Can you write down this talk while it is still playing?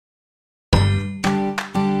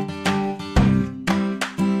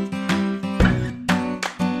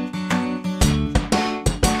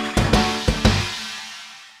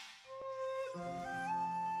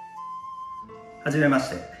はじめまし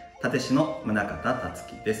て、立師の宗像達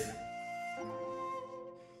樹です。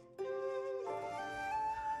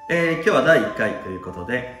今日は第1回ということ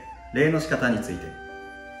で、礼の仕方について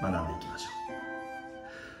学んでいきましょ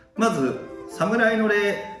う。まず、侍の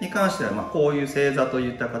礼に関しては、こういう正座と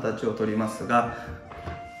いった形をとりますが、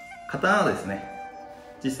刀はですね、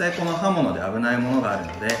実際この刃物で危ないものがある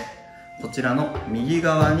ので、こちらの右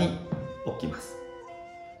側に置きます。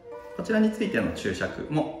こちらについての注釈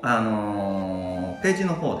も、ページ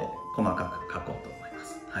の方で細かく書こうと思いま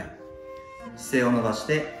す。はい、姿勢を伸ばし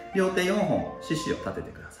て両手4本獅子を立て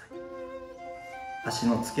てください。足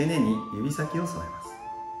の付け根に指先を添えます。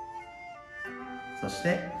そし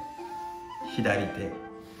て左手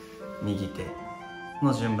右手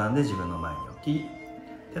の順番で自分の前に置き、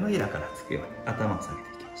手のひらからつくように頭を下げ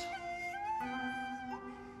ていきましょ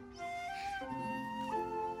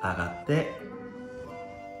う。上がって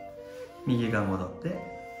右が戻っ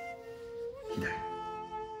て左、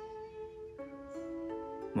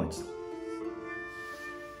もう一度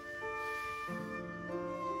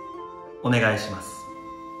お願いします。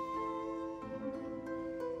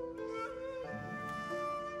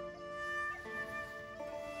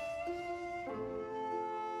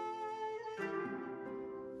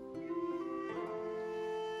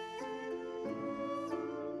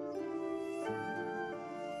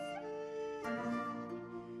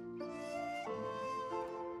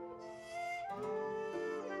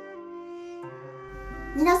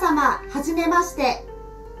皆様、はじめまして。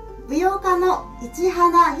舞踊家の市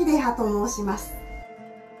花秀葉と申します。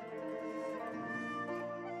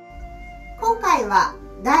今回は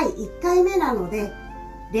第1回目なので、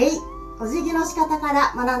礼、お辞儀の仕方か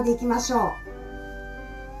ら学んでいきましょう。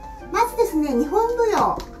まずですね、日本舞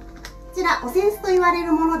踊。こちら、お扇子と言われ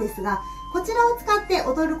るものですが、こちらを使って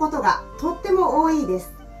踊ることがとっても多いで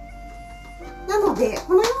す。なので、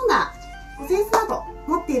このようなお扇子など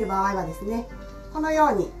持っている場合はですね、このよ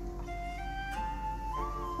うに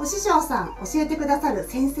お師匠さん、教えてくださる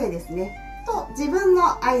先生ですねと自分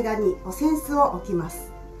の間にお扇子を置きま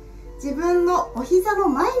す。自分のお膝の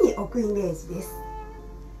前に置くイメージです。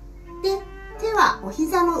で、手はお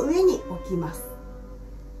膝の上に置きます。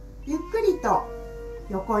ゆっくりと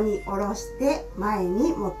横に下ろして前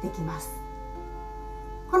に持ってきます。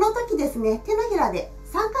この時ですね、手のひらで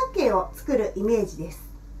三角形を作るイメージで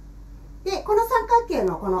す。で、この三角形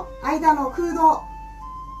のこの間の空洞、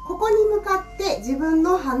ここに向かって自分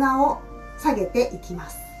の鼻を下げていきま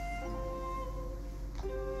す。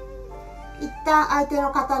一旦相手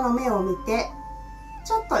の方の目を見て、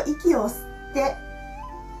ちょっと息を吸って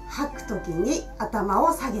吐くときに頭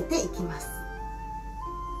を下げていきます。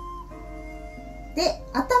で、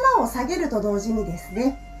頭を下げると同時にです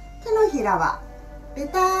ね、手のひらはペ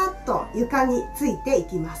ターッと床についてい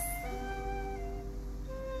きます。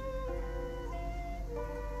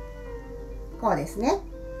こうですね。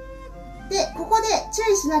で、ここで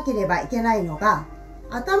注意しなければいけないのが、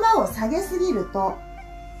頭を下げすぎると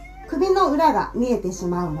首の裏が見えてし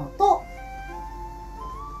まうのと、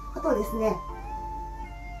あとですね、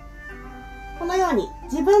このように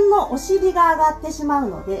自分のお尻が上がってしまう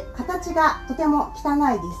ので、形がとても汚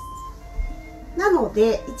いです。なの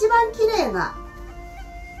で、一番綺麗な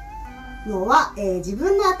のは、自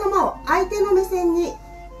分の頭を相手の目線に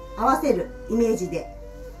合わせるイメージで、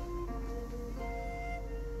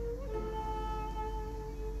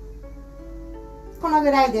この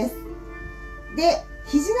ぐらいです。で、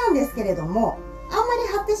肘なんですけれども、あんま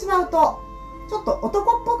り張ってしまうと、ちょっと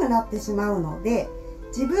男っぽくなってしまうので、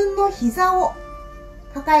自分の膝を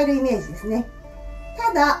抱えるイメージですね。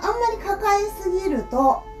ただ、あんまり抱えすぎる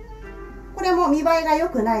と、これも見栄えが良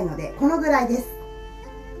くないので、このぐらいです。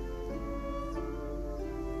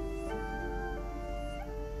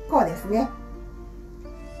こうですね。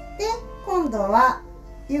で、今度は、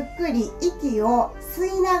ゆっくり息を吸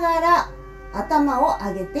いながら、頭を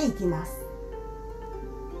上げていきます。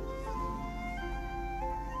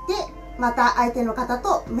で、また相手の方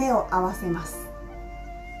と目を合わせます。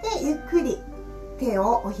で、ゆっくり手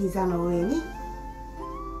をお膝の上に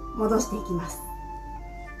戻していきます。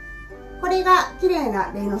これが綺麗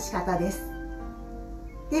な礼の仕方です。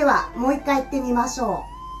では、もう一回言ってみましょ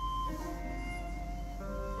う。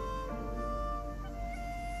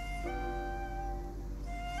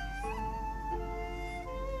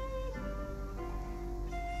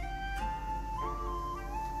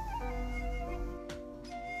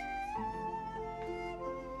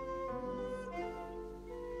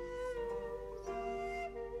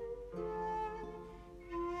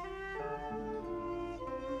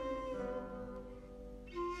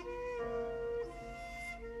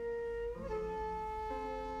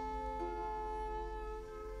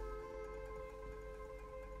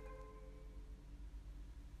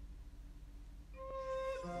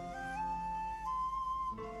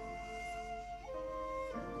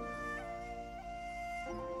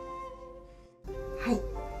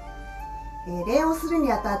礼をする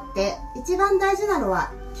にあたって一番大事なの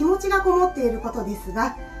は気持ちがこもっていることです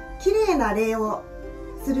が、綺麗な礼を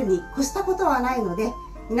するに越したことはないので、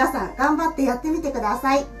皆さん頑張ってやってみてくだ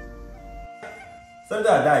さい。それで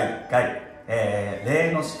は第1回、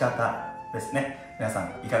礼の仕方ですね。皆さ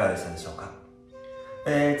んいかがでしたでしょうか。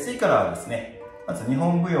次からはですね、まず日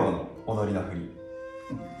本舞踊の踊りの振り、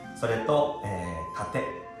それと、盾、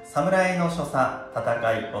侍の所作、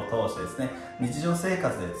戦いを通してですね、日常生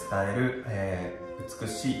活で使える、美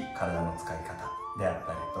しい体の使い方であっ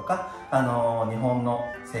たりとか、日本の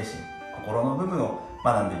精神、心の部分を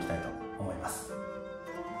学んでいきたいと思います。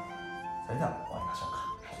それでは終わりましょうか。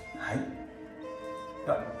はい。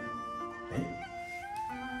では、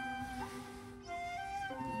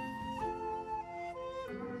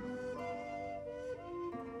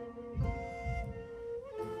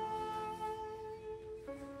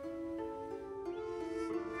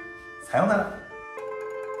さようなら。